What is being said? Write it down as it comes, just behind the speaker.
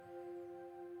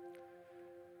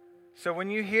So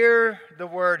when you hear the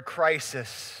word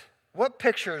crisis, what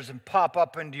pictures pop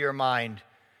up into your mind?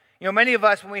 You know, many of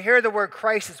us, when we hear the word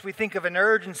crisis, we think of an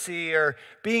urgency or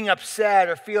being upset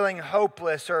or feeling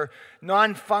hopeless or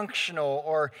non-functional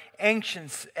or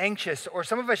anxious, or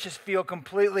some of us just feel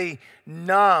completely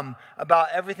numb about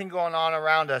everything going on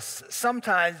around us.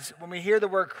 Sometimes when we hear the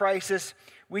word crisis,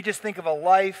 we just think of a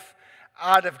life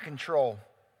out of control.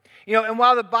 You know, and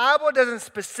while the Bible doesn't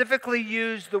specifically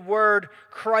use the word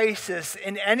crisis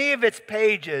in any of its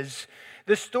pages,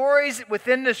 the stories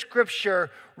within the scripture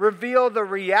reveal the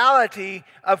reality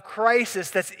of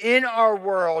crisis that's in our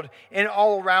world and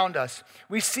all around us.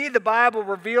 We see the Bible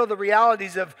reveal the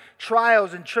realities of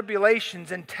trials and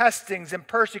tribulations and testings and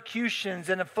persecutions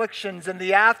and afflictions and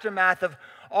the aftermath of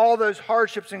all those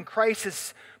hardships and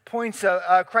crisis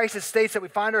states that we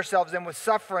find ourselves in, with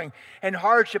suffering and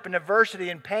hardship and adversity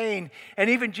and pain. And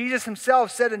even Jesus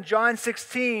himself said in John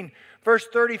 16, verse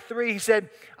 33, he said,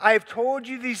 "I have told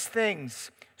you these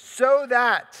things so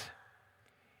that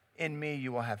in me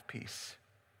you will have peace."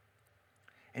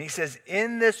 And he says,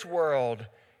 in this world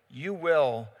you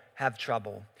will have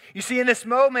trouble. You see, in this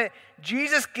moment,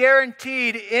 Jesus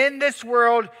guaranteed in this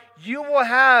world you will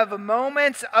have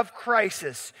moments of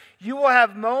crisis. You will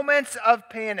have moments of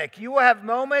panic. You will have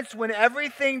moments when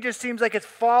everything just seems like it's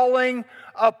falling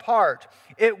apart.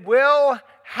 It will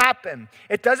happen.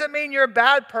 It doesn't mean you're a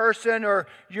bad person or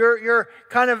you're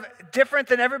kind of different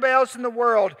than everybody else in the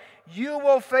world. You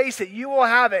will face it. You will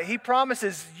have it. He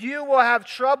promises you will have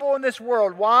trouble in this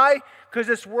world. Why? Because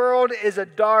this world is a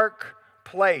dark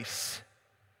place.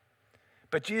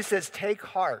 But Jesus says, take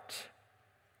heart,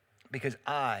 because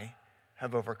I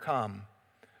have overcome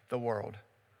the world.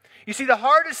 You see, the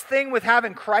hardest thing with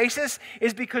having crisis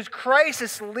is because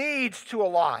crisis leads to a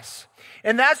loss.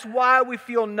 And that's why we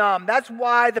feel numb. That's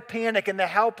why the panic and the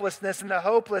helplessness and the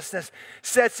hopelessness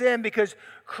sets in, because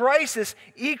crisis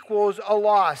equals a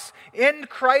loss. In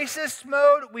crisis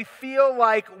mode, we feel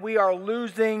like we are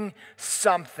losing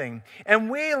something. And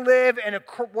we live in a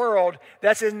world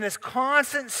that's in this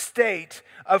constant state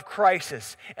of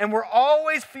crisis. And we're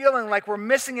always feeling like we're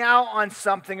missing out on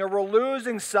something, or we're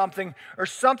losing something, or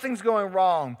something's going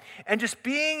wrong. And just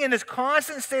being in this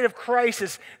constant state of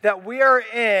crisis that we are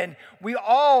in, we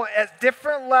all at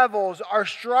different levels are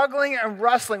struggling and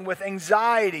wrestling with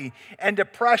anxiety and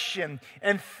depression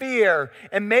and fear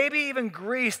and maybe even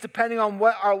grief, depending on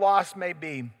what our loss may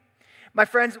be. My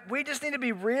friends, we just need to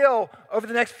be real over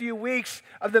the next few weeks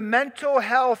of the mental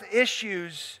health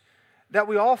issues that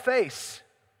we all face.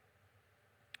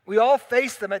 We all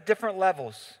face them at different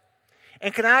levels.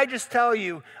 And can I just tell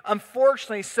you,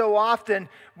 unfortunately, so often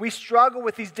we struggle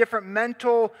with these different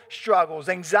mental struggles,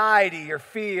 anxiety or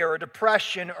fear or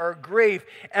depression or grief,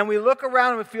 and we look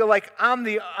around and we feel like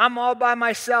I'm all by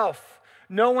myself.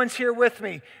 No one's here with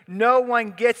me. No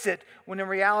one gets it. When in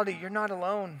reality, you're not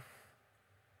alone.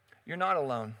 You're not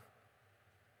alone.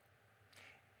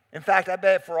 In fact, I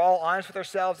bet if we're all honest with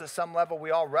ourselves at some level, we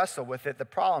all wrestle with it. The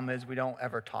problem is we don't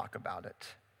ever talk about it.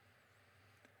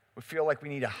 We feel like we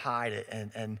need to hide it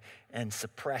and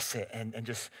suppress it and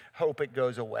just hope it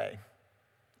goes away.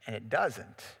 And it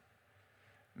doesn't.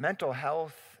 Mental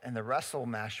health and the wrestle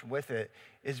match with it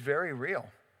is very real.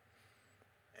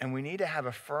 And we need to have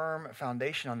a firm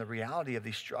foundation on the reality of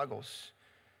these struggles.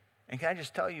 And can I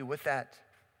just tell you, with that,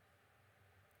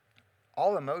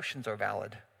 all emotions are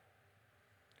valid.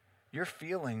 Your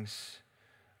feelings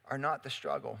are not the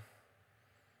struggle.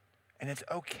 And it's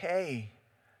okay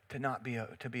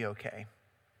to be okay.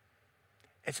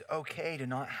 It's okay to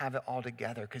not have it all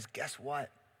together, because guess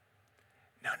what?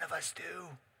 None of us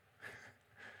do.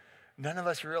 None of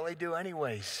us really do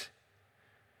anyways.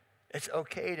 It's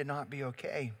okay to not be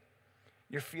okay.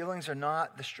 Your feelings are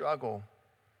not the struggle.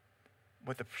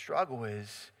 What the struggle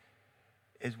is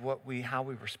how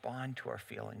we respond to our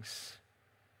feelings.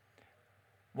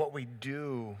 What we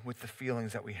do with the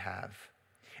feelings that we have.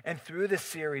 And through this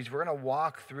series, we're going to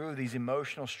walk through these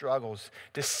emotional struggles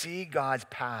to see God's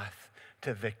path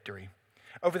to victory.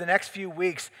 Over the next few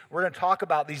weeks, we're going to talk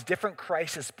about these different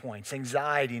crisis points,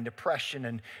 anxiety and depression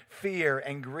and fear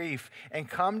and grief, and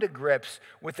come to grips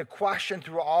with the question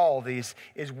through all these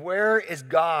is, where is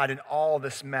God in all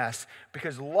this mess?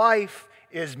 Because life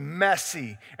is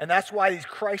messy. And that's why these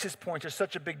crisis points are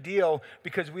such a big deal,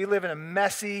 because we live in a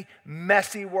messy,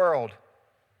 messy world.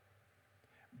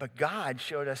 But God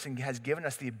showed us and has given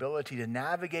us the ability to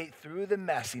navigate through the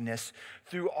messiness,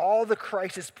 through all the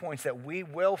crisis points that we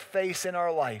will face in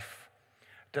our life,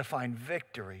 to find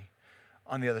victory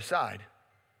on the other side.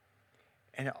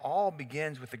 And it all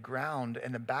begins with the ground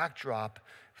and the backdrop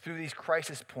through these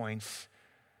crisis points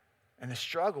and the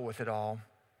struggle with it all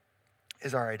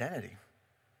is our identity.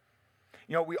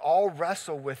 You know, we all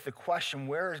wrestle with the question,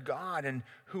 where is God and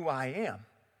who I am?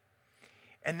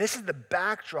 And this is the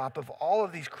backdrop of all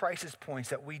of these crisis points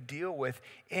that we deal with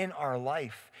in our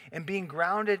life. And being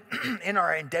grounded in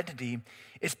our identity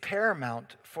is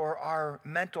paramount for our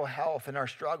mental health and our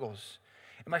struggles.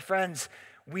 And my friends,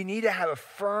 we need to have a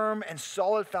firm and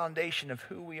solid foundation of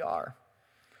who we are.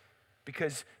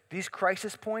 Because these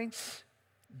crisis points,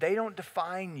 they don't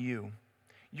define you.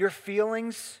 Your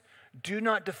feelings do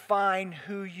not define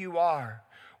who you are.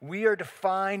 We are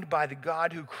defined by the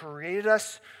God who created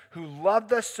us, who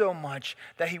loved us so much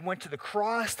that he went to the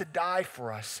cross to die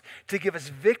for us, to give us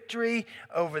victory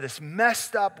over this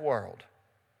messed up world,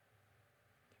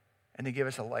 and to give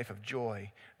us a life of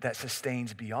joy that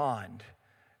sustains beyond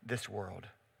this world.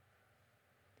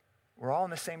 We're all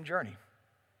on the same journey.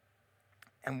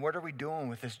 And what are we doing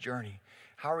with this journey?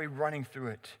 How are we running through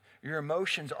it? Your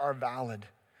emotions are valid.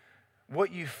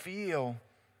 What you feel,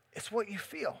 it's what you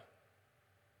feel.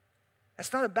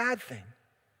 That's not a bad thing.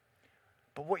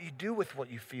 But what you do with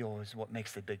what you feel is what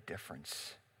makes the big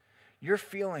difference. Your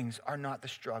feelings are not the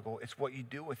struggle. It's what you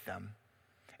do with them.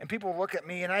 And people look at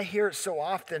me, and I hear it so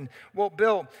often. Well,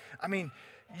 Bill,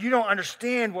 you don't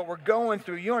understand what we're going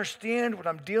through. You don't understand what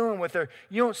I'm dealing with. Or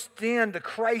you don't understand the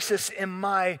crisis in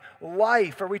my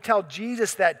life. Or we tell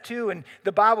Jesus that too. And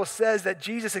the Bible says that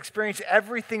Jesus experienced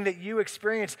everything that you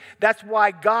experience. That's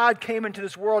why God came into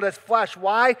this world as flesh.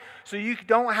 Why? So you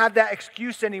don't have that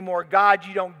excuse anymore. God,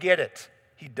 you don't get it.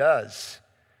 He does.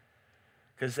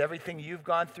 Because everything you've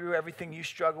gone through, everything you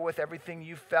struggle with, everything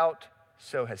you felt,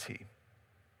 so has he.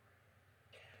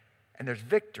 And there's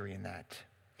victory in that.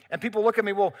 And people look at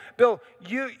me, well, Bill,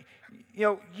 you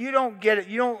don't get it.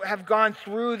 You don't have gone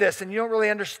through this, and you don't really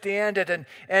understand it,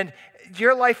 and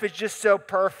your life is just so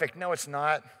perfect. No, it's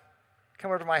not. Come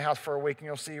over to my house for a week, and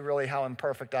you'll see really how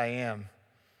imperfect I am.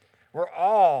 We're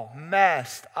all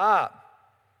messed up.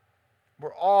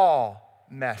 We're all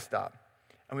messed up.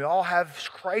 And we all have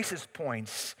crisis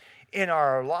points in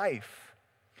our life.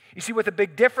 You see what the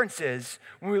big difference is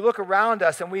when we look around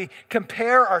us and we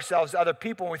compare ourselves to other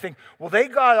people and we think, well, they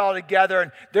got it all together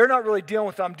and they're not really dealing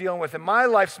with what I'm dealing with and my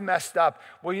life's messed up.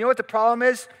 Well, you know what the problem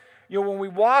is? When we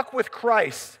walk with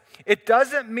Christ, it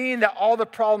doesn't mean that all the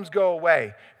problems go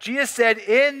away. Jesus said,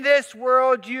 in this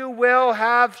world you will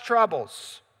have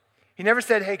troubles. He never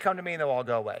said, hey, come to me and they'll all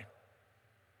go away.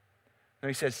 No,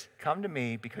 he says, come to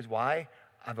me because why?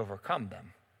 I've overcome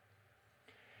them.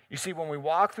 You see, when we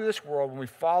walk through this world, when we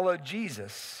follow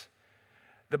Jesus,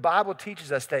 the Bible teaches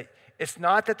us that it's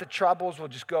not that the troubles will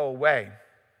just go away.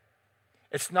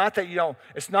 It's not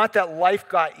that life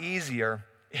got easier.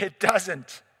 It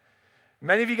doesn't.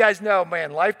 Many of you guys know,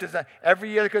 man, life does not,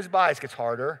 every year that goes by, it gets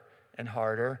harder and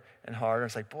harder and harder.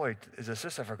 It's like, boy, is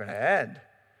this ever going to end?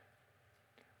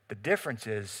 The difference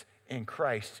is, in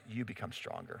Christ, you become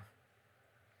stronger.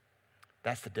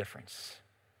 That's the difference.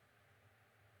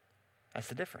 That's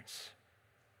the difference.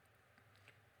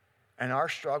 And our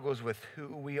struggles with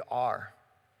who we are,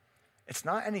 it's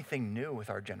not anything new with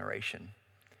our generation.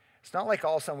 It's not like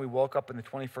all of a sudden we woke up in the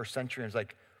 21st century and it's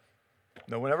like,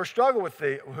 no one ever struggled with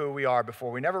who we are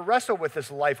before. We never wrestled with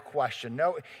this life question.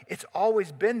 No, it's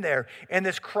always been there. And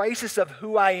this crisis of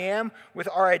who I am with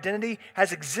our identity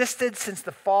has existed since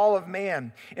the fall of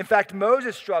man. In fact,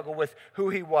 Moses struggled with who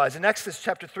he was. In Exodus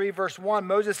chapter 3, verse 1,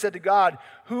 Moses said to God,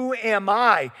 who am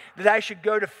I that I should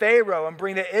go to Pharaoh and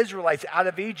bring the Israelites out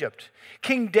of Egypt?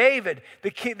 King David,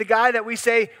 the guy that we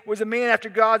say was a man after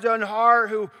God's own heart,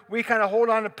 who we kind of hold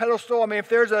on a pedestal. If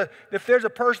there's a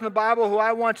person in the Bible who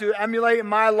I want to emulate in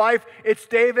my life, it's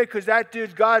David, because that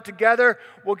dude's got it together.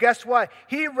 Well, guess what?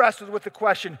 He wrestled with the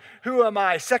question, who am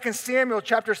I? 2 Samuel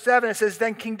chapter 7, it says,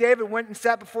 then King David went and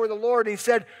sat before the Lord, and he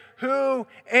said, who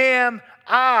am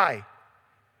I,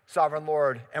 sovereign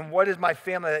Lord, and what is my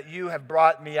family that you have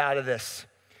brought me out of this?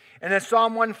 And in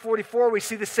Psalm 144, we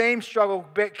see the same struggle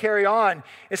carry on.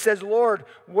 It says, Lord,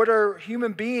 what are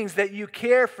human beings that you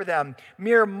care for them?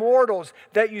 Mere mortals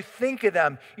that you think of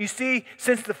them. You see,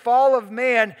 since the fall of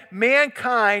man,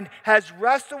 mankind has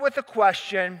wrestled with the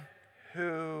question,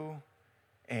 who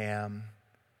am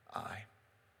I?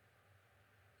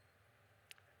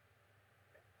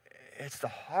 It's the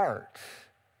heart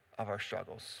of our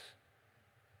struggles.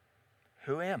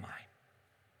 Who am I?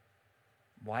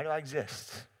 Why do I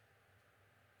exist?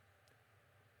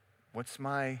 What's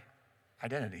my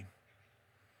identity?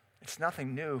 It's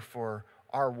nothing new for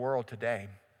our world today.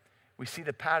 We see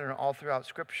the pattern all throughout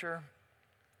Scripture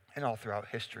and all throughout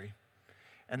history.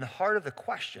 And the heart of the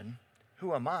question,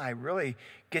 who am I, really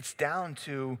gets down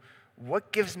to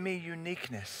what gives me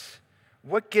uniqueness?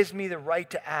 What gives me the right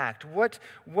to act? What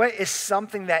is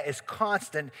something that is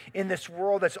constant in this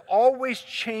world that's always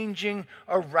changing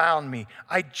around me?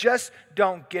 I just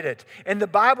don't get it. And the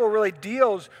Bible really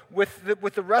deals with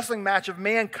the wrestling match of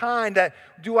mankind, that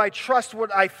do I trust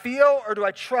what I feel or do I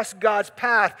trust God's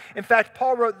path? In fact,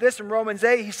 Paul wrote this in Romans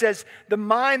 8. He says, the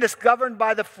mind that's governed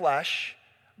by the flesh,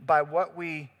 by what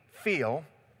we feel,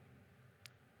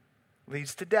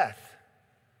 leads to death.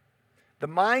 The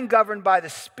mind governed by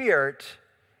the Spirit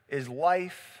is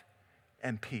life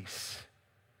and peace.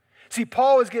 See,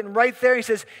 Paul is getting right there. He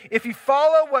says, if you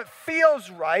follow what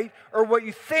feels right or what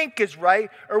you think is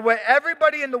right or what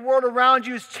everybody in the world around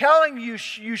you is telling you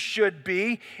you should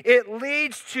be, it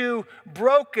leads to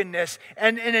brokenness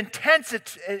and an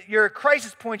intensity. Your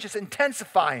crisis point just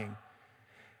intensifying.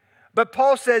 But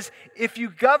Paul says, if you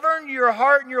govern your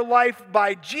heart and your life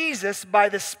by Jesus, by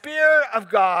the Spirit of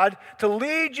God, to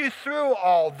lead you through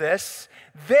all this,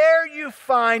 there you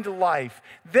find life.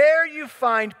 There you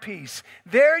find peace.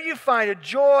 There you find a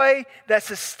joy that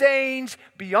sustains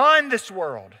beyond this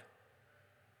world.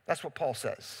 That's what Paul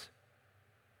says.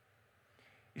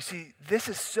 You see, this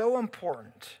is so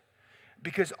important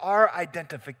because our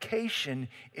identification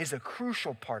is a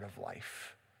crucial part of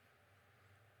life.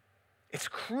 It's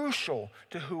crucial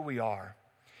to who we are.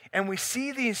 And we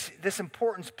see this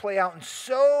importance play out in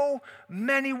so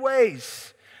many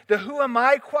ways. The who am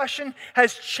I question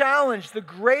has challenged the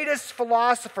greatest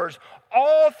philosophers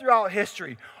all throughout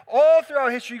history. All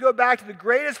throughout history, you go back to the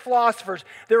greatest philosophers,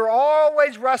 they're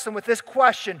always wrestling with this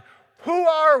question: who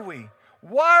are we?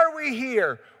 Why are we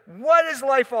here? What is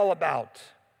life all about?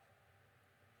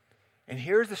 And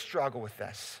here's the struggle with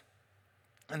this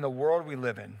in the world we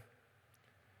live in.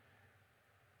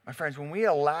 My friends, when we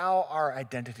allow our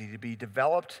identity to be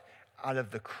developed out of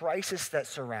the crisis that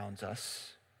surrounds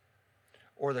us,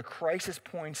 or the crisis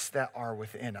points that are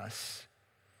within us,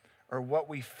 or what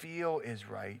we feel is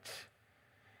right,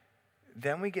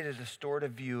 then we get a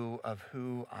distorted view of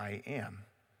who I am.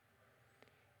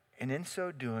 And in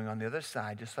so doing, on the other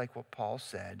side, just like what Paul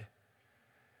said,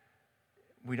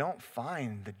 we don't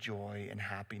find the joy and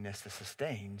happiness that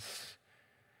sustains.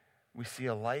 We see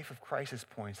a life of crisis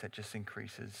points that just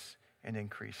increases and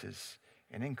increases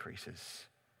and increases.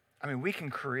 I mean, we can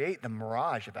create the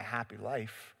mirage of a happy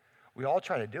life. We all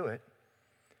try to do it.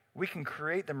 We can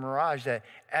create the mirage that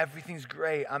everything's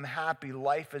great, I'm happy,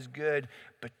 life is good,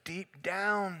 but deep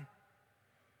down,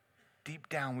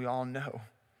 we all know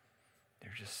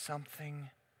there's just something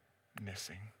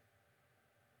missing.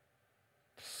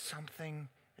 Something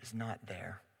is not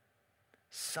there.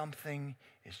 Something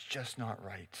is just not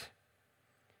right.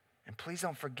 And please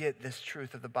don't forget this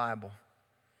truth of the Bible.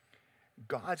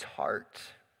 God's heart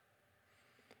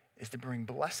is to bring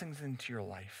blessings into your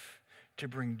life, to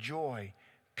bring joy,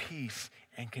 peace,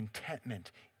 and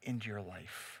contentment into your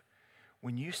life.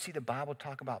 When you see the Bible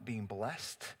talk about being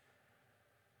blessed,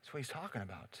 that's what he's talking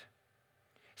about.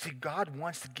 See, God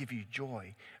wants to give you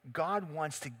joy. God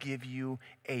wants to give you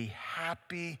a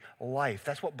happy life.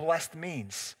 That's what blessed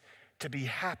means, to be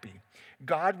happy.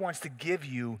 God wants to give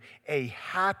you a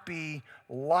happy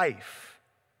life.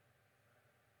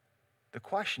 The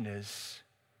question is,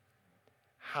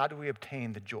 how do we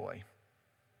obtain the joy?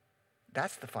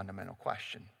 That's the fundamental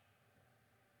question.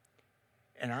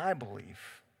 And I believe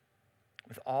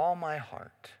with all my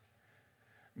heart,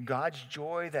 God's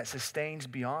joy that sustains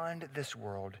beyond this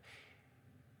world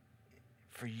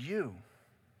for you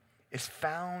is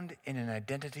found in an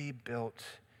identity built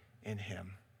in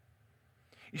him.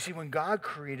 You see, when God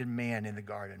created man in the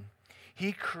garden,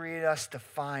 he created us to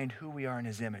find who we are in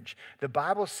his image. The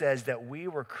Bible says that we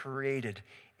were created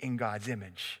in God's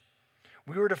image.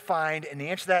 We were to find and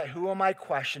answer that who am I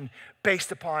question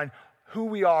based upon who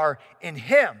we are in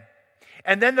him.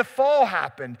 And then the fall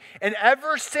happened. And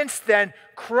ever since then,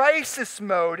 crisis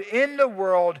mode in the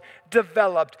world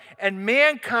developed. And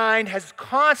mankind has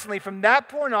constantly, from that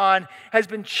point on, has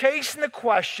been chasing the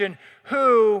question,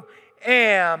 who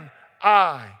am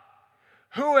I?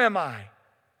 Who am I?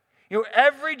 You know,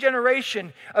 every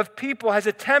generation of people has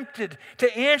attempted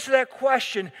to answer that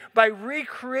question by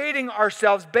recreating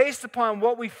ourselves based upon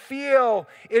what we feel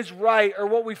is right or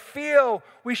what we feel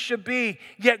we should be.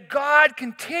 Yet God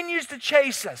continues to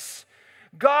chase us.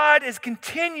 God is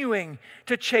continuing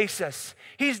to chase us.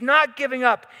 He's not giving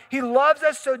up. He loves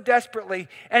us so desperately,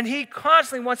 and he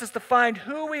constantly wants us to find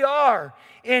who we are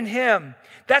in him.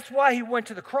 That's why he went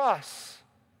to the cross.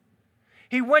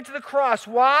 He went to the cross.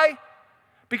 Why?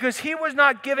 Because he was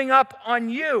not giving up on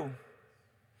you.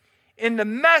 In the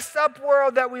messed up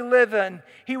world that we live in,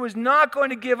 he was not going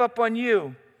to give up on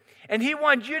you. And he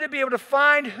wanted you to be able to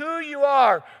find who you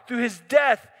are through his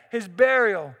death, his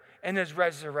burial, and his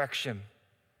resurrection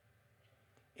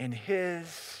in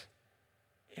his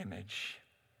image,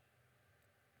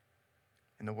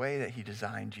 in the way that he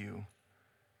designed you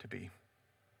to be.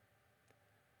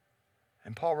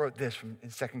 And Paul wrote this in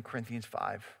 2 Corinthians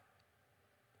 5.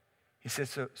 He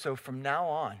says, so from now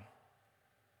on,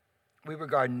 we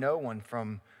regard no one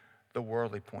from the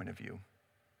worldly point of view,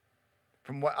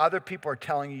 from what other people are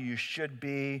telling you should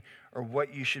be or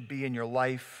what you should be in your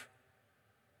life.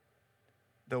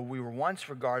 Though we were once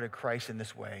regarded Christ in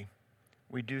this way,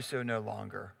 we do so no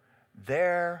longer.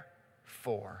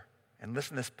 Therefore, and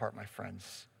listen to this part, my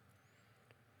friends,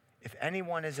 if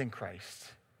anyone is in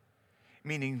Christ,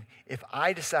 meaning if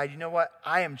I decide, you know what,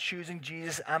 I am choosing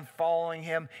Jesus, I'm following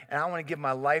him, and I want to give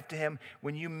my life to him,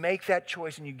 when you make that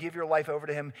choice and you give your life over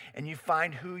to him and you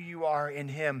find who you are in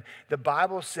him, the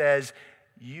Bible says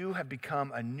you have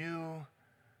become a new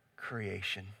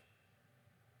creation.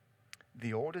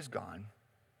 The old is gone,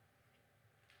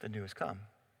 the new has come.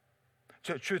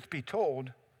 So truth be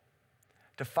told,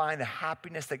 to find the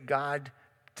happiness that God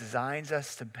designs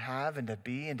us to have and to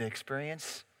be and to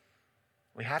experience,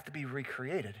 we have to be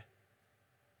recreated.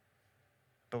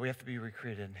 But we have to be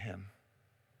recreated in him.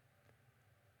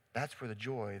 That's where the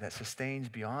joy that sustains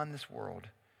beyond this world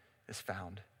is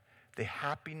found. The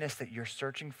happiness that you're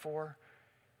searching for,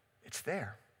 it's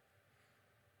there.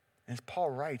 And as Paul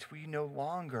writes, we no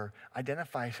longer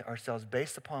identify ourselves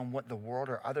based upon what the world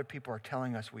or other people are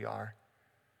telling us we are.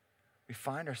 We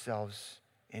find ourselves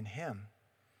in him.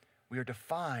 We are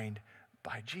defined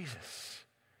by Jesus.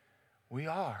 We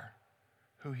are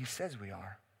who he says we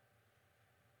are.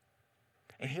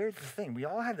 And here's the thing, we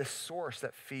all have this source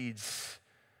that feeds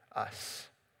us.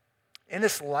 In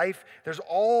this life, there's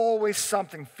always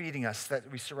something feeding us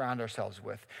that we surround ourselves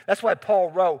with. That's why Paul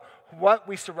wrote, what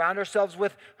we surround ourselves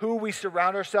with, who we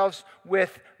surround ourselves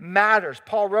with matters.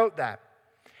 Paul wrote that.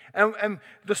 And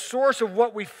the source of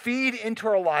what we feed into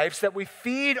our lives, that we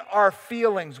feed our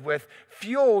feelings with,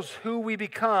 fuels who we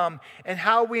become and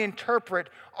how we interpret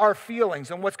our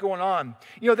feelings and what's going on.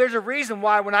 You know, there's a reason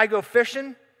why when I go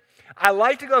fishing, I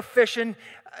like to go fishing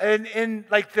in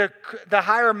like the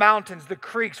higher mountains, the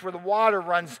creeks where the water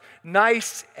runs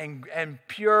nice and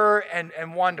pure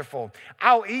and wonderful.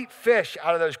 I'll eat fish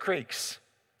out of those creeks.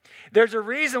 There's a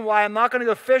reason why I'm not going to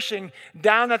go fishing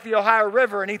down at the Ohio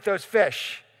River and eat those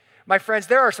fish. My friends,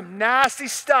 there are some nasty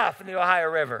stuff in the Ohio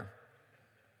River.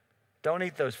 Don't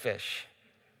eat those fish.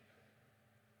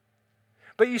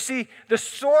 But you see, the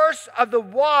source of the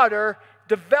water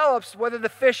develops whether the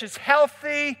fish is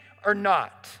healthy or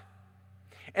not.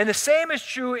 And the same is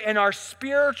true in our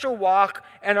spiritual walk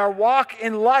and our walk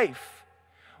in life.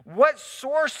 What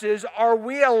sources are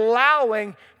we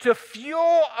allowing to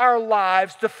fuel our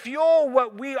lives, to fuel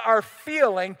what we are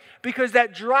feeling, because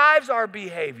that drives our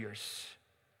behaviors.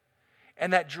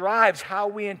 And that drives how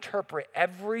we interpret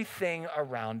everything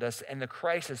around us and the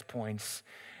crisis points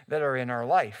that are in our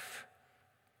life.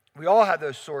 We all have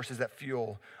those sources that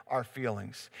fuel our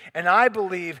feelings. And I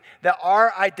believe that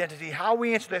our identity, how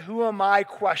we answer the who am I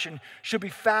question, should be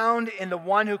found in the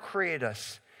one who created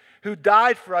us, who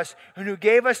died for us, and who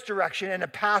gave us direction and a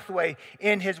pathway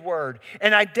in his word.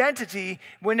 And identity,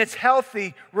 when it's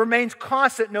healthy, remains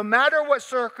constant no matter what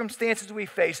circumstances we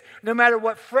face, no matter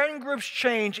what friend groups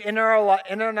change in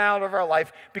and out of our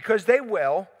life, because they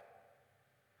will.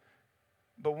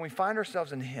 But when we find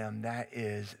ourselves in him, that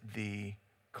is the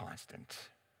constant.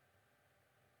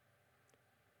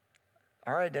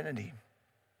 Our identity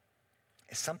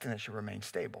is something that should remain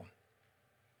stable.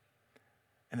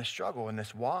 And the struggle in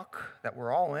this walk that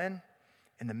we're all in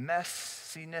the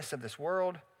messiness of this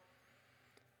world,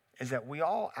 is that we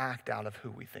all act out of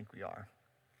who we think we are.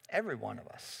 Every one of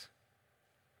us.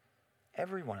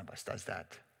 Every one of us does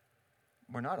that.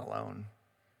 We're not alone.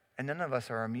 And none of us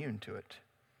are immune to it.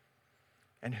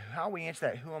 And how we answer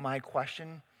that who am I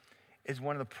question is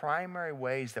one of the primary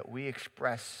ways that we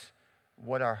express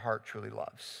what our heart truly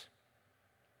loves.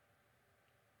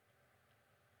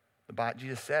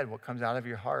 Jesus said, what comes out of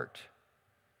your heart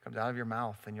comes out of your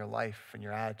mouth and your life and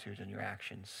your attitudes and your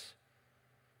actions.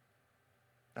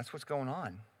 That's what's going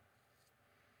on.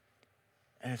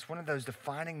 And it's one of those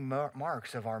defining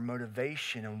marks of our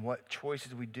motivation and what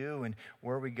choices we do and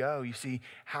where we go. You see,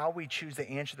 how we choose to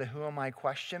answer the who am I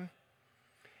question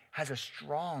has a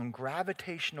strong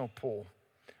gravitational pull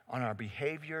on our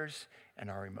behaviors and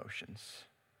our emotions.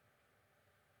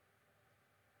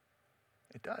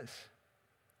 It does.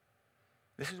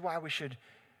 This is why we should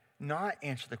not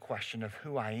answer the question of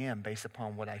who I am based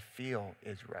upon what I feel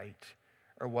is right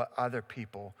or what other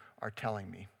people are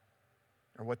telling me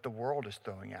or what the world is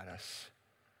throwing at us.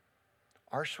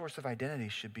 our source of identity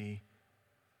should be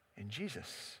in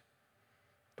Jesus,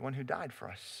 the one who died for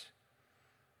us,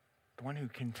 the one who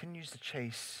continues to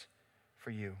chase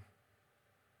for you.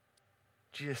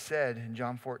 Jesus said in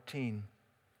John 14,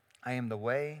 I am the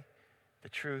way, the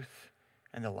truth,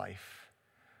 and the life.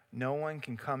 No one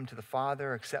can come to the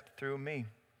Father except through me.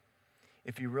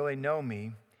 If you really know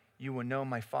me, you will know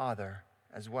my Father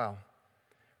as well.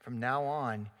 From now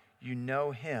on, you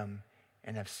know him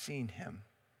and have seen him.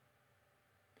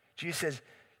 Jesus says,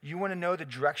 you want to know the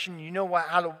direction? You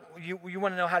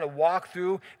want to know how to walk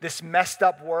through this messed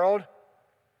up world?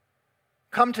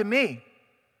 Come to me.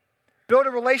 Build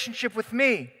a relationship with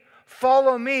me.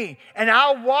 Follow me, and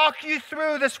I'll walk you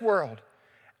through this world.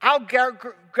 I'll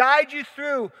guide you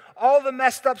through all the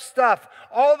messed up stuff,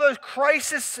 all those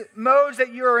crisis modes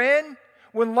that you're in,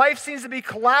 when life seems to be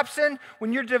collapsing,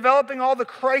 when you're developing all the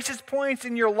crisis points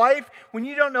in your life, when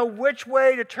you don't know which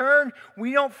way to turn, when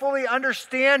you don't fully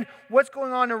understand what's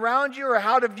going on around you or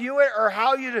how to view it or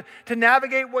how to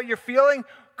navigate what you're feeling.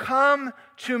 Come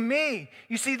to me.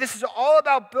 You see, this is all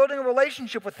about building a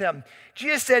relationship with him.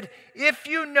 Jesus said, if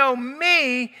you know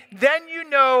me, then you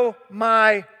know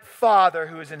my Father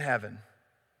who is in heaven.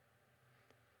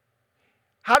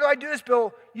 How do I do this,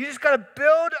 Bill? You just got to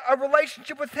build a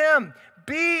relationship with him.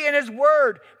 Be in his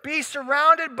word. Be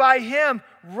surrounded by him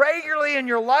regularly in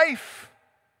your life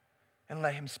and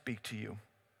let him speak to you.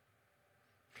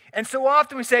 And so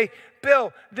often we say,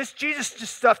 Bill, this Jesus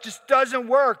stuff just doesn't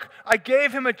work. I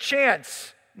gave him a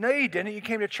chance. No, you didn't. You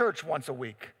came to church once a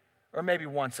week or maybe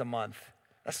once a month.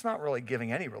 That's not really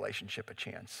giving any relationship a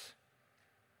chance.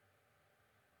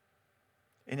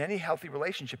 In any healthy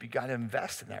relationship, you got to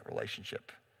invest in that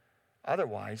relationship.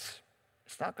 Otherwise,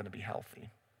 it's not going to be healthy.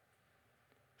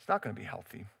 It's not going to be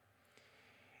healthy.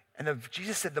 And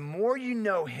Jesus said, the more you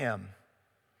know him,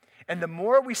 and the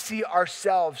more we see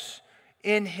ourselves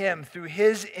in him through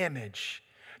his image,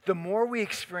 the more we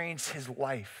experience his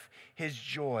life, his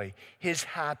joy, his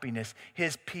happiness,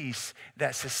 his peace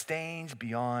that sustains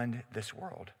beyond this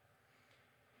world.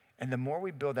 And the more we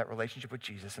build that relationship with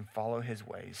Jesus and follow his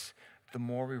ways, the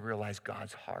more we realize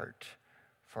God's heart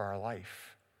for our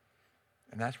life.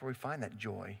 And that's where we find that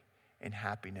joy and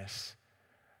happiness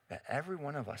that every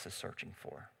one of us is searching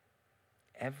for.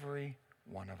 Every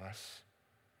one of us.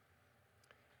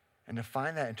 And to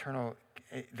find that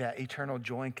eternal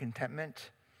joy and contentment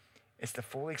is to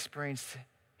fully experience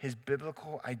his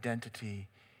biblical identity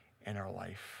in our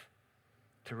life.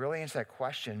 To really answer that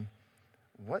question,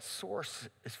 what source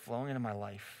is flowing into my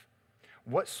life?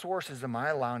 What sources am I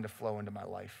allowing to flow into my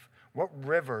life? What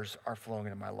rivers are flowing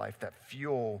into my life that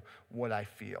fuel what I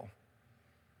feel?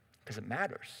 Because it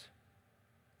matters.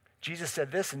 Jesus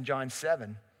said this in John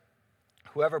 7,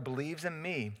 whoever believes in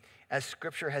me, as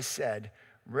Scripture has said,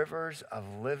 rivers of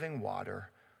living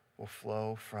water will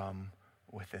flow from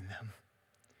within them.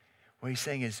 What he's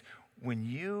saying is, when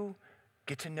you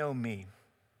get to know me,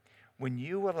 when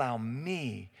you allow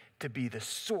me to be the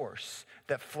source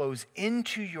that flows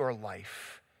into your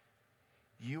life,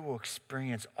 you will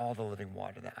experience all the living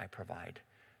water that I provide,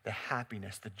 the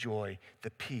happiness, the joy, the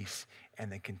peace,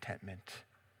 and the contentment.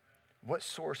 What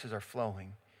sources are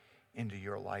flowing into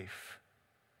your life?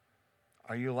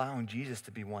 Are you allowing Jesus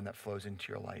to be one that flows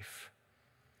into your life?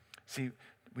 See,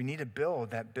 we need to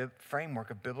build that framework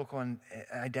of biblical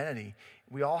identity.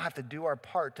 We all have to do our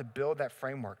part to build that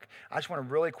framework. I just want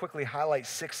to really quickly highlight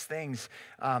 6 things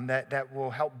that will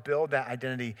help build that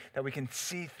identity that we can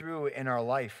see through in our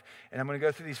life. And I'm going to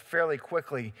go through these fairly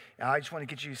quickly. I just want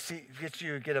to get you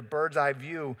to get a bird's eye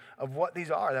view of what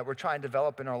these are that we're trying to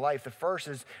develop in our life. The first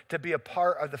is to be a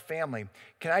part of the family.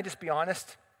 Can I just be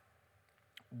honest?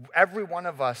 Every one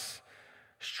of us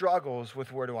struggles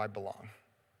with where do I belong?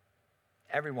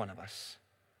 Every one of us.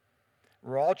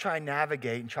 We're all trying to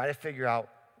navigate and try to figure out,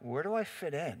 where do I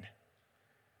fit in?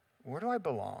 Where do I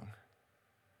belong?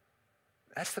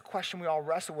 That's the question we all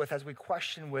wrestle with as we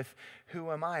question with,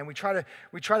 who am I? And we try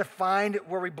to find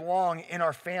where we belong in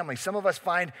our family. Some of us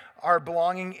find our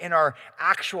belonging in our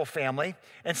actual family,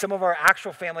 and some of our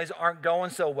actual families aren't going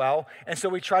so well. And so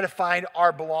we try to find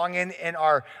our belonging in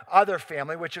our other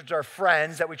family, which is our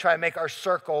friends, that we try to make our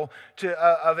circle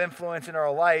of influence in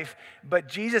our life. But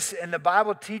Jesus and the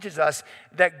Bible teaches us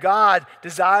that God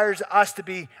desires us to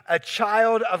be a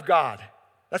child of God.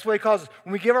 That's what he calls us.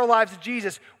 When we give our lives to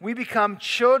Jesus, we become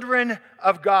children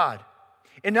of God.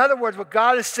 In other words, what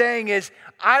God is saying is,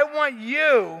 I want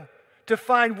you to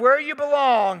find where you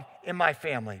belong in my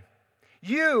family.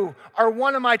 You are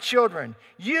one of my children.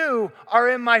 You are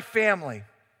in my family.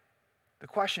 The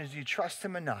question is, do you trust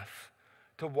him enough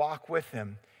to walk with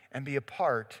him and be a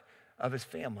part of his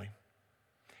family?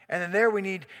 And then there we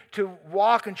need to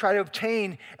walk and try to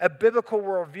obtain a biblical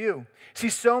worldview. See,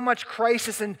 so much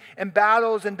crisis and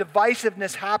battles and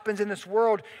divisiveness happens in this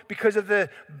world because of the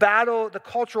battle, the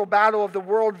cultural battle of the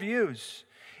worldviews.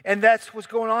 And that's what's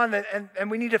going on. And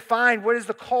we need to find what is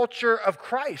the culture of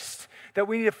Christ that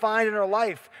we need to find in our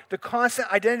life. The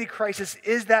constant identity crisis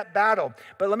is that battle.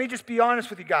 But let me just be honest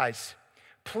with you guys.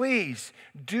 Please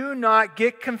do not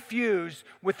get confused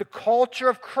with the culture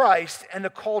of Christ and the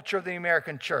culture of the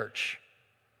American church.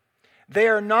 They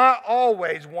are not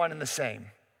always one and the same,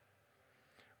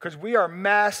 because we are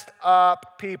messed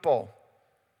up people.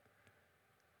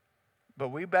 But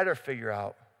we better figure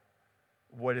out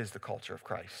what is the culture of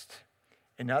Christ.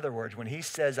 In other words, when he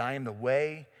says, I am the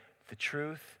way, the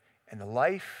truth, and the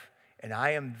life, and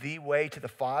I am the way to the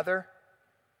Father,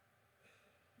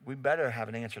 we better have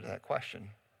an answer to that question.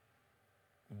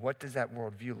 What does that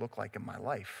worldview look like in my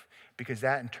life? Because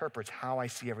that interprets how I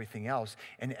see everything else.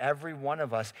 And every one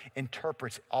of us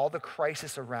interprets all the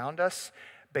crisis around us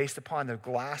based upon the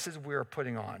glasses we are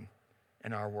putting on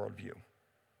in our worldview.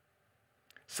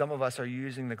 Some of us are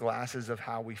using the glasses of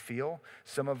how we feel.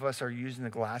 Some of us are using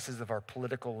the glasses of our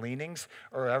political leanings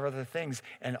or other things.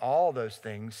 And all those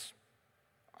things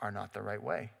are not the right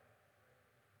way.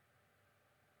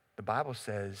 The Bible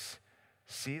says,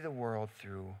 see the world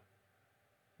through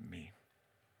me.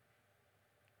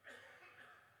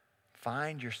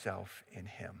 Find yourself in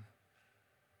him.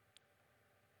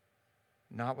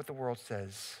 Not what the world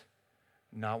says,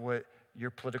 not what your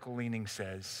political leaning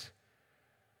says,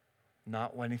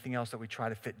 not anything else that we try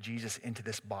to fit Jesus into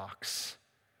this box,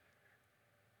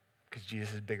 because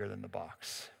Jesus is bigger than the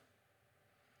box.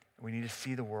 We need to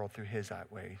see the world through his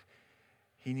way.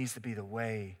 He needs to be the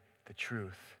way, the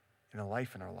truth, and the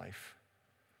life in our life.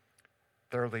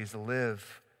 Thirdly is to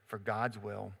live for God's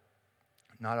will,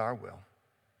 not our will.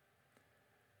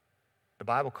 The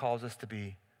Bible calls us to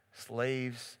be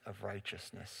slaves of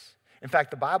righteousness. In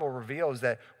fact, the Bible reveals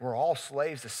that we're all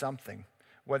slaves to something.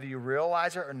 Whether you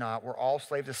realize it or not, we're all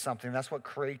slaves to something. That's what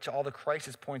creates all the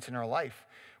crisis points in our life.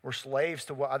 We're slaves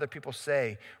to what other people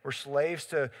say. We're slaves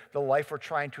to the life we're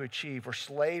trying to achieve. We're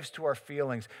slaves to our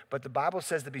feelings. But the Bible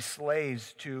says to be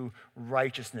slaves to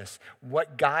righteousness.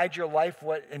 What guides your life,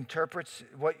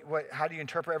 how do you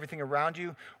interpret everything around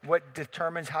you, what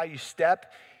determines how you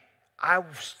step? I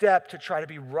step to try to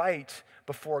be right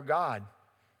before God.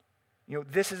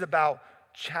 This is about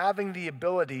having the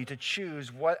ability to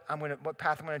choose what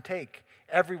path I'm going to take.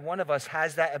 Every one of us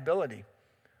has that ability.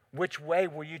 Which way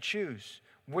will you choose?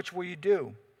 Which will you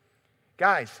do?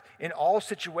 Guys, in all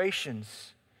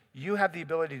situations, you have the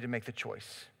ability to make the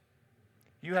choice.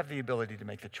 You have the ability to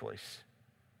make the choice.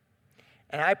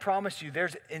 And I promise you,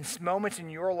 there's moments in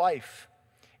your life,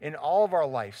 in all of our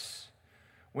lives,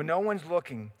 when no one's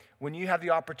looking, when you have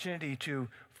the opportunity to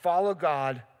follow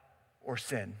God or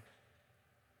sin.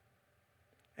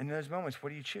 In those moments, what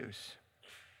do you choose?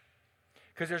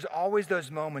 Because there's always those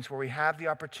moments where we have the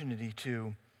opportunity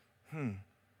to,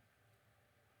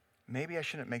 maybe I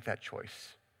shouldn't make that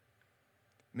choice.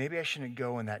 Maybe I shouldn't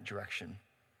go in that direction.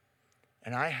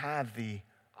 And I have the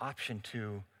option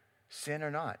to sin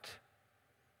or not.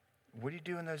 What do you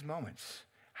do in those moments?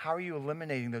 How are you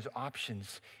eliminating those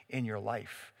options in your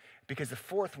life? Because the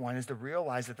fourth one is to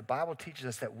realize that the Bible teaches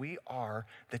us that we are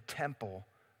the temple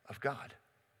of God.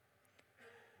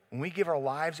 When we give our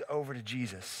lives over to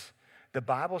Jesus, the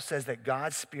Bible says that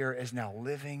God's Spirit is now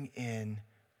living in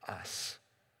us.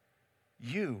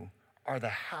 You are the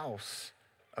house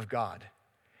of God.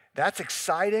 That's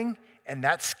exciting and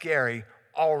that's scary,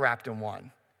 all wrapped in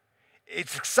one.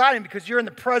 It's exciting because you're in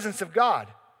the presence of God.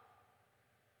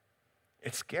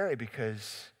 It's scary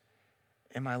because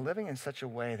am I living in such a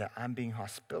way that I'm being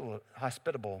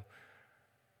hospitable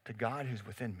to God who's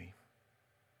within me?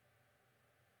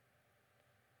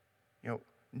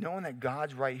 Knowing that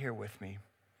God's right here with me,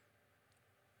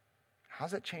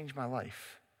 how's that changed my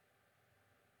life?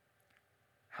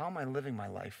 How am I living my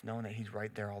life knowing that he's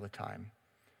right there all the time?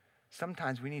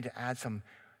 Sometimes we need to add some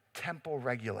temple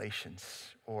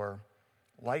regulations or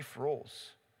life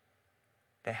rules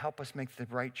that help us make the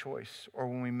right choice, or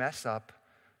when we mess up,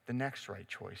 the next right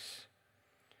choice.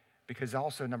 Because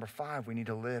also, number 5, we need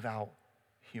to live out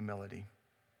humility.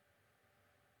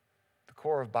 The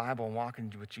core of Bible and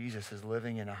walking with Jesus is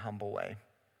living in a humble way.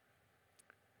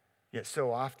 Yet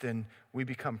so often we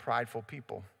become prideful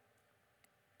people.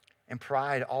 And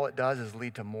pride, all it does is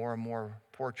lead to more and more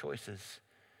poor choices,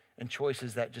 and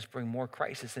choices that just bring more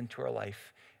crisis into our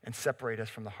life and separate us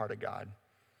from the heart of God.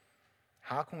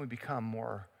 How can we become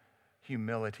more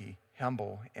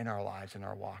humble in our lives, in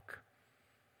our walk?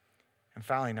 And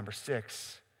finally, number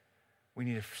 6, we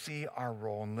need to see our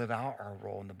role and live out our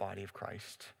role in the body of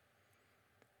Christ.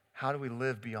 How do we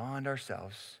live beyond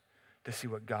ourselves to see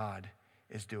what God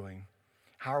is doing?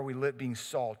 How are we being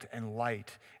salt and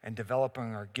light and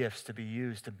developing our gifts to be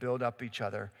used to build up each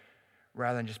other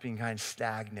rather than just being kind of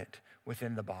stagnant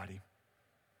within the body?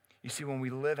 You see, when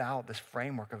we live out this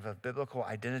framework of a biblical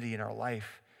identity in our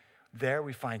life, there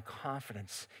we find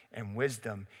confidence and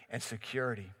wisdom and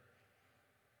security.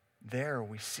 There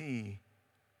we see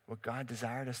what God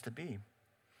desired us to be.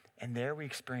 And there we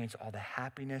experience all the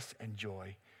happiness and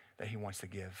joy that he wants to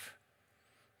give.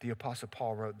 The Apostle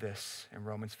Paul wrote this in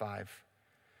Romans 5.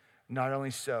 Not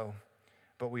only so,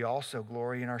 but we also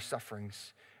glory in our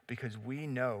sufferings because we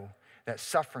know that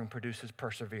suffering produces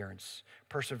perseverance.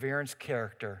 Perseverance,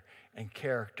 character, and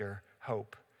character,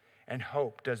 hope. And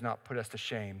hope does not put us to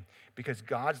shame because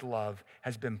God's love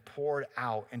has been poured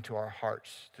out into our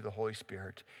hearts through the Holy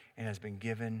Spirit and has been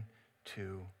given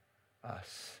to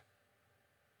us.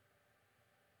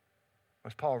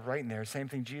 Was Paul writing there? Same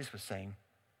thing Jesus was saying.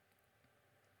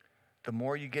 The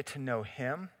more you get to know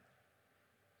him,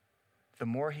 the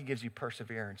more he gives you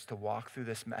perseverance to walk through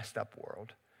this messed up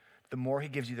world. The more he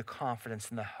gives you the confidence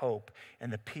and the hope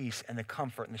and the peace and the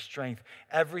comfort and the strength,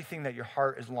 everything that your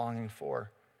heart is longing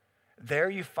for. There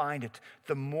you find it.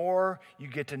 The more you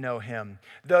get to know him.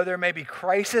 Though there may be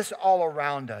crisis all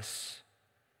around us,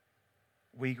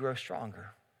 we grow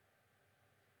stronger.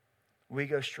 We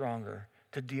go stronger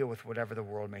to deal with whatever the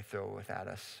world may throw at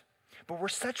us. But we're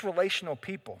such relational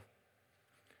people.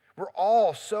 We're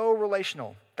all so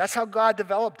relational. That's how God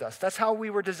developed us. That's how we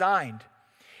were designed.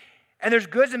 And there's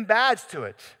goods and bads to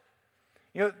it.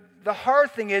 You know, the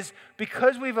hard thing is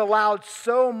because we've allowed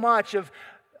so much of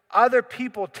other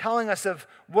people telling us of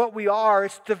what we are,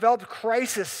 it's developed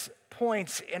crisis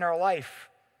points in our life.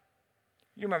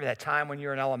 You remember that time when you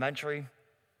were in elementary?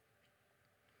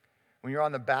 When you're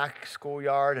on the back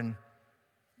schoolyard and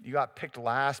you got picked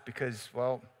last because,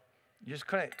 well, you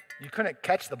couldn't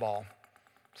catch the ball.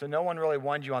 So no one really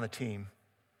wanted you on the team.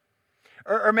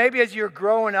 Or maybe as you're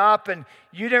growing up and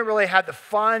you didn't really have the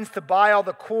funds to buy all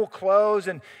the cool clothes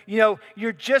and,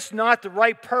 you're just not the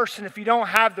right person if you don't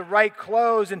have the right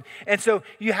clothes. And so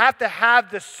you have to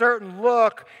have this certain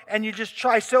look and you just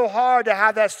try so hard to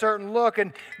have that certain look.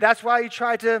 And that's why you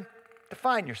try to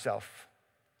define yourself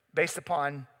based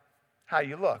upon how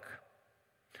you look.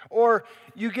 Or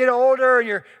you get older and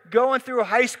you're going through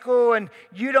high school and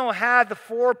you don't have the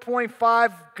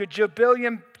 4.5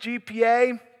 gajillion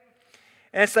GPA.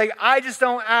 And it's like, I just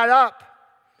don't add up.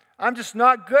 I'm just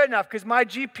not good enough because my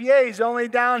GPA is only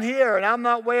down here and I'm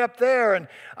not way up there and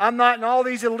I'm not in all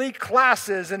these elite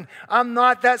classes and I'm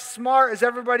not that smart as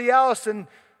everybody else. And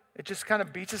it just kind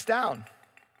of beats us down,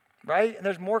 right? And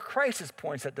there's more crisis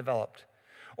points that developed.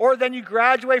 Or then you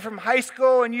graduate from high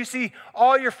school and you see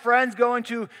all your friends going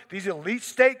to these elite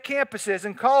state campuses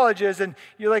and colleges and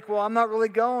you're like, well, I'm not really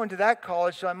going to that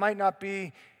college, so I might not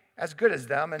be as good as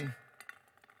them. And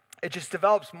it just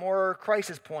develops more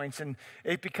crisis points and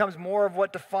it becomes more of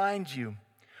what defines you.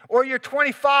 Or you're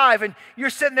 25 and you're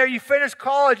sitting there, you finished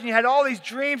college and you had all these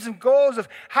dreams and goals of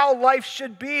how life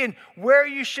should be and where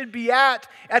you should be at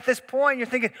this point. You're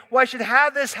thinking, well, I should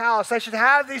have this house, I should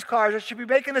have these cars, I should be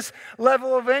making this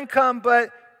level of income, but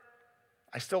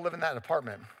I still live in that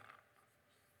apartment.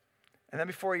 And then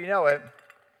before you know it,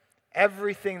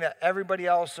 everything that everybody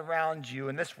else around you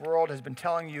in this world has been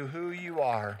telling you who you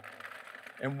are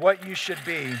and what you should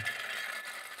be,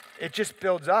 it just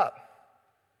builds up.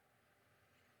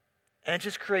 And it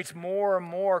just creates more and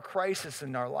more crisis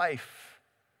in our life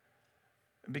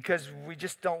because we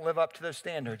just don't live up to those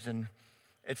standards and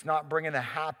it's not bringing the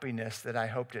happiness that I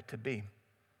hoped it to be.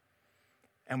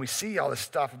 And we see all this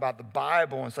stuff about the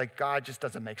Bible and it's like, God just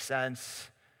doesn't make sense.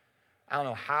 I don't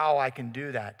know how I can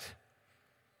do that.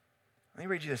 Let me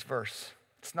read you this verse.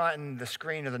 It's not in the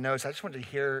screen or the notes. I just wanted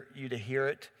you to hear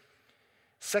it.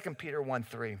 2 Peter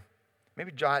 1:3.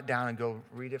 Maybe jot it down and go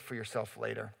read it for yourself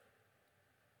later.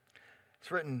 It's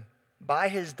written, by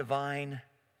his divine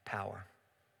power.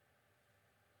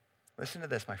 Listen to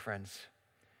this, my friends.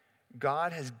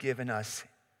 God has given us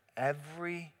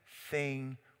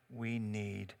everything we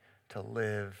need to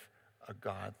live a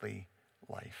godly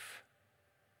life.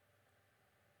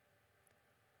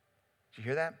 Did you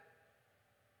hear that?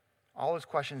 All those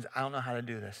questions, I don't know how to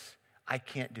do this. I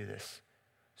can't do this.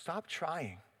 Stop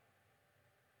trying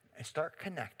and start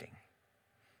connecting.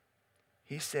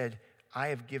 He said, I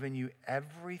have given you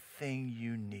everything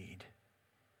you need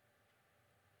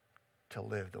to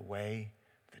live the way,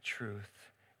 the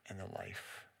truth, and the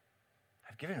life.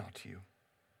 I've given it all to you.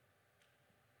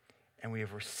 And we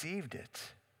have received it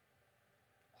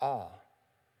all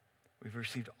We've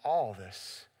received all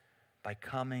this by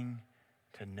coming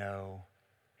to know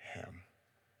him.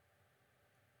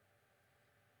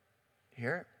 You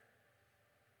hear it?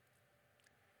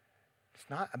 It's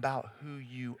not about who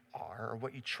you are or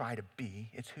what you try to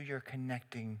be. It's who you're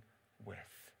connecting with.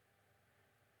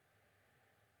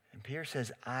 And Peter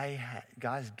says, God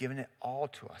has given it all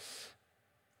to us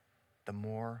the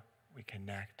more we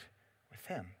connect with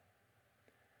him.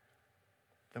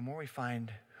 The more we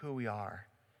find who we are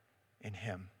in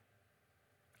him.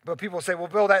 But people say, well,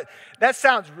 Bill, that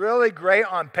sounds really great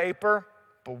on paper,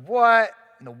 but what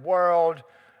in the world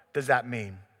does that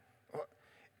mean?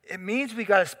 It means we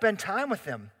got to spend time with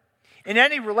him. In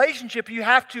any relationship, you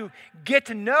have to get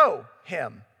to know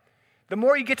him. The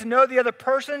more you get to know the other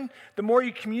person, the more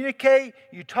you communicate,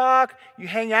 you talk, you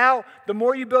hang out, the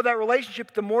more you build that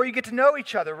relationship, the more you get to know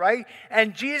each other, right?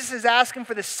 And Jesus is asking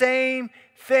for the same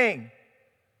thing.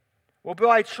 Well,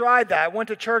 Bill, I tried that. I went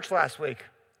to church last week.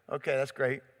 Okay, that's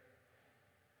great.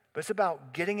 But it's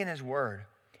about getting in his word.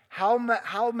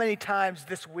 How many times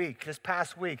this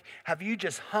past week, have you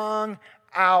just hung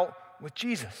out with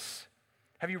Jesus?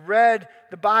 Have you read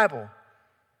the Bible?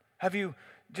 Have you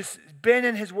just been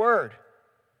in his word?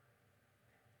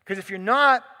 Because if you're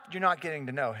not getting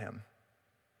to know him.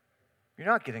 You're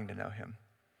not getting to know him.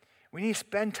 We need to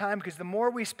spend time, because the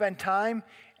more we spend time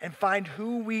and find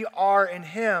who we are in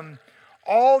him,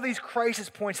 all these crisis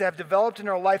points that have developed in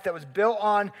our life that was built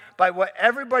on by what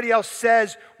everybody else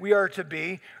says we are to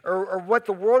be, or what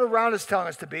the world around us is telling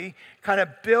us to be, kind of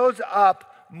builds up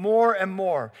more and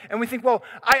more. And we think, well,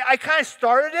 I kind of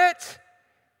started it.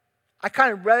 I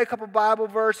kind of read a couple Bible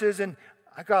verses and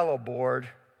I got a little bored.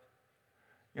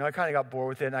 I kind of got bored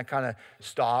with it and I kind of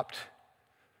stopped.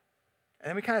 And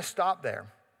then we kind of stopped there.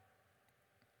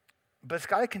 But it's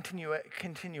got to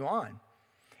continue on.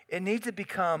 It needs to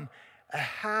become a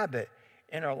habit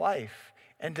in our life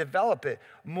and develop it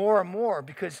more and more,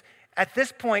 because at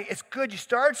this point it's good you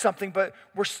started something, but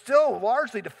we're still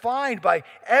largely defined by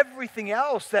everything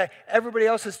else that everybody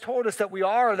else has told us that we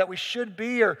are, or that we should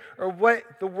be, or what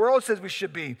the world says we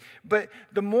should be. But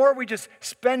the more we just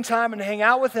spend time and hang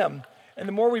out with him, and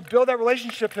the more we build that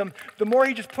relationship with him, the more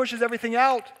he just pushes everything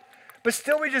out. But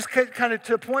still we just get kind of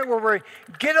to a point where we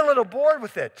get a little bored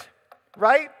with it,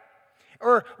 right?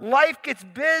 Or life gets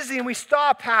busy and we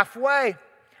stop halfway.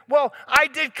 Well, I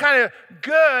did kind of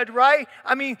good, right?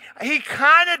 I mean, he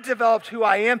kind of developed who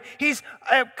I am. He's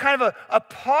kind of a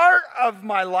part of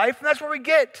my life, and that's where we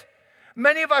get.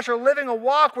 Many of us are living a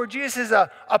walk where Jesus is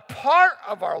a part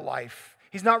of our life.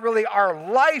 He's not really our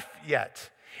life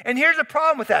yet. And here's the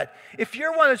problem with that. If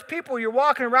you're one of those people, you're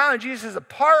walking around and Jesus is a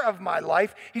part of my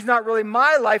life, he's not really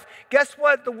my life, guess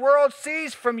what the world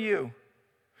sees from you?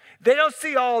 They don't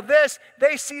see all this,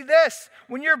 they see this.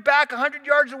 When you're back 100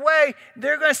 yards away,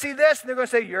 they're going to see this, and they're going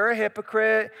to say, you're a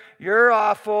hypocrite, you're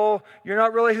awful, you're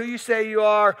not really who you say you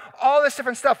are, all this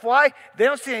different stuff. Why? They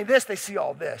don't see any of this, they see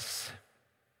all this.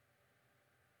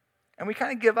 And we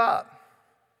kind of give up.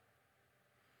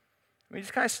 We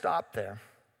just kind of stop there.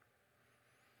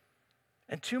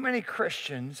 And too many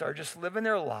Christians are just living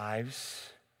their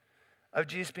lives of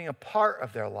Jesus being a part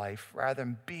of their life rather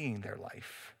than being their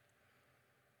life.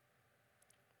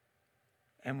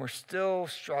 And we're still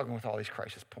struggling with all these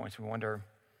crisis points. We wonder,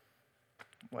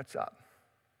 what's up?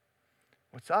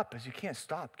 What's up is you can't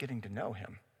stop getting to know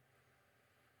him.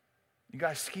 You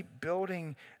guys keep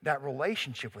building that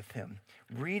relationship with him,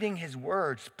 reading his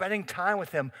word, spending time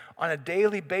with him on a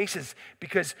daily basis,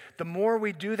 because the more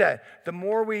we do that, the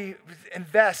more we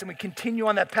invest and we continue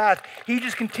on that path, he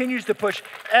just continues to push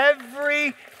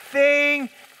everything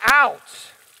out.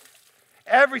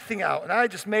 Everything out. And I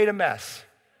just made a mess.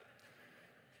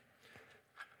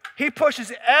 He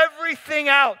pushes everything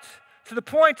out to the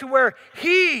point to where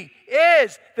he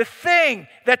is the thing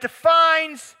that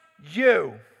defines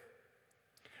you.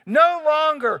 No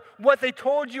longer what they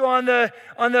told you on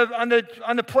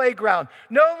the playground.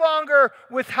 No longer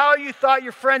with how you thought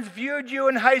your friends viewed you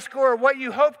in high school, or what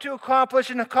you hoped to accomplish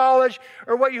in college,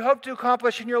 or what you hope to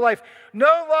accomplish in your life.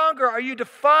 No longer are you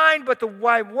defined by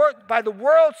the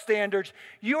world standards.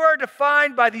 You are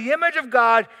defined by the image of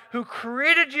God, who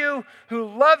created you, who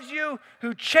loves you,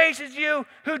 who chases you,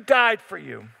 who died for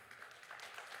you.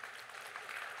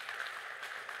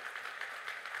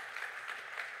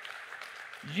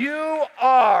 You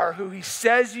are who he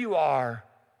says you are.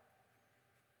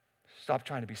 Stop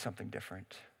trying to be something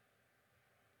different.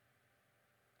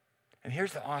 And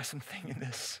here's the awesome thing in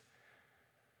this.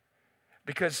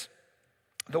 Because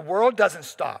the world doesn't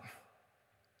stop.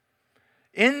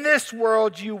 In this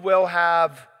world, you will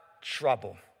have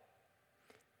trouble.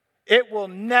 It will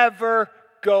never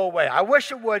go away. I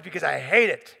wish it would because I hate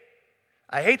it.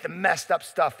 I hate the messed up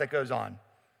stuff that goes on.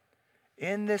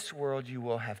 In this world you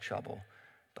will have trouble,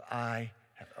 but I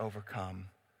have overcome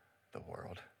the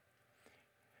world.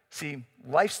 See,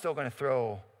 life's still going to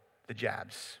throw the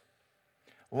jabs.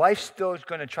 Life's still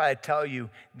going to try to tell you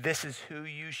this is who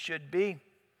you should be.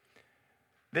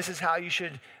 This is how you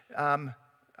should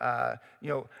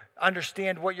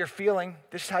understand what you're feeling.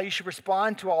 This is how you should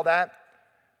respond to all that.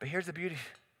 But here's the beauty.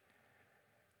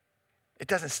 It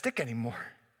doesn't stick anymore.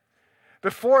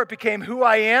 Before it became who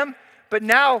I am, but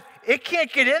now it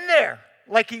can't get in there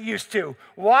like it used to.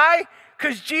 Why?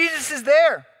 Because Jesus is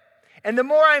there. And the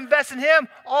more I invest in him,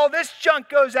 all this junk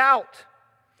goes out.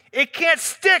 It can't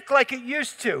stick like it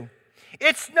used to.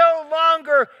 It's no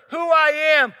longer who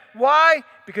I am. Why?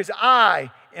 Because I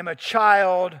am a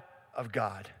child of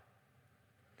God.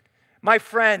 My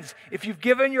friends, if you've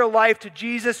given your life to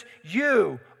Jesus,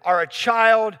 you are a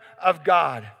child of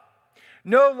God.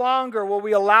 No longer will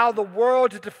we allow the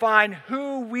world to define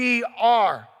who we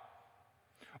are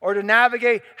or to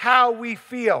navigate how we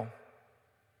feel.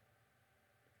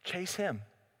 Chase him.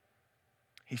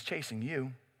 He's chasing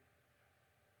you.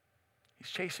 He's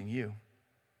chasing you.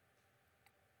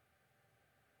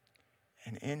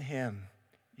 And in him,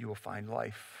 you will find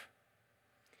life.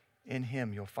 In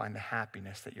him, you'll find the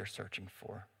happiness that you're searching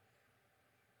for.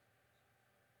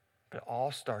 But it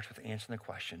all starts with answering the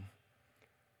question,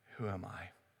 who am I?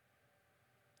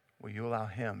 Will you allow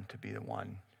him to be the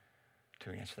one to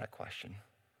answer that question?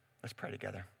 Let's pray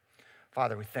together.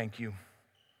 Father, we thank you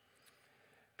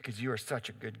because you are such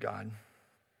a good God.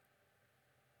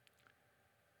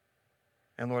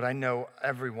 And Lord, I know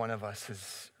every one of us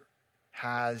is,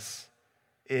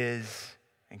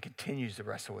 and continues to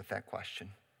wrestle with that question.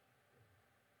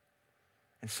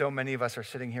 And so many of us are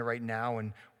sitting here right now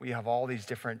and we have all these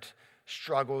different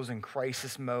struggles and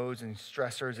crisis modes and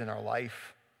stressors in our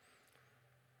life.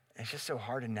 And it's just so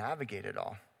hard to navigate it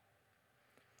all.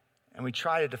 And we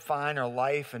try to define our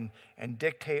life and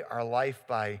dictate our life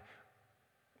by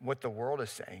what the world is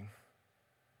saying.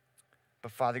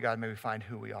 But Father God, may we find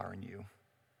who we are in you.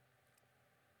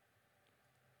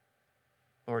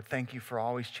 Lord, thank you for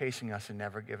always chasing us and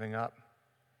never giving up.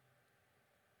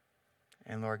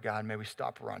 And Lord God, may we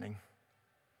stop running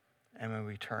and may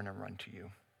we turn and run to you.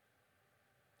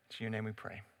 It's in your name we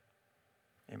pray.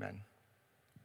 Amen.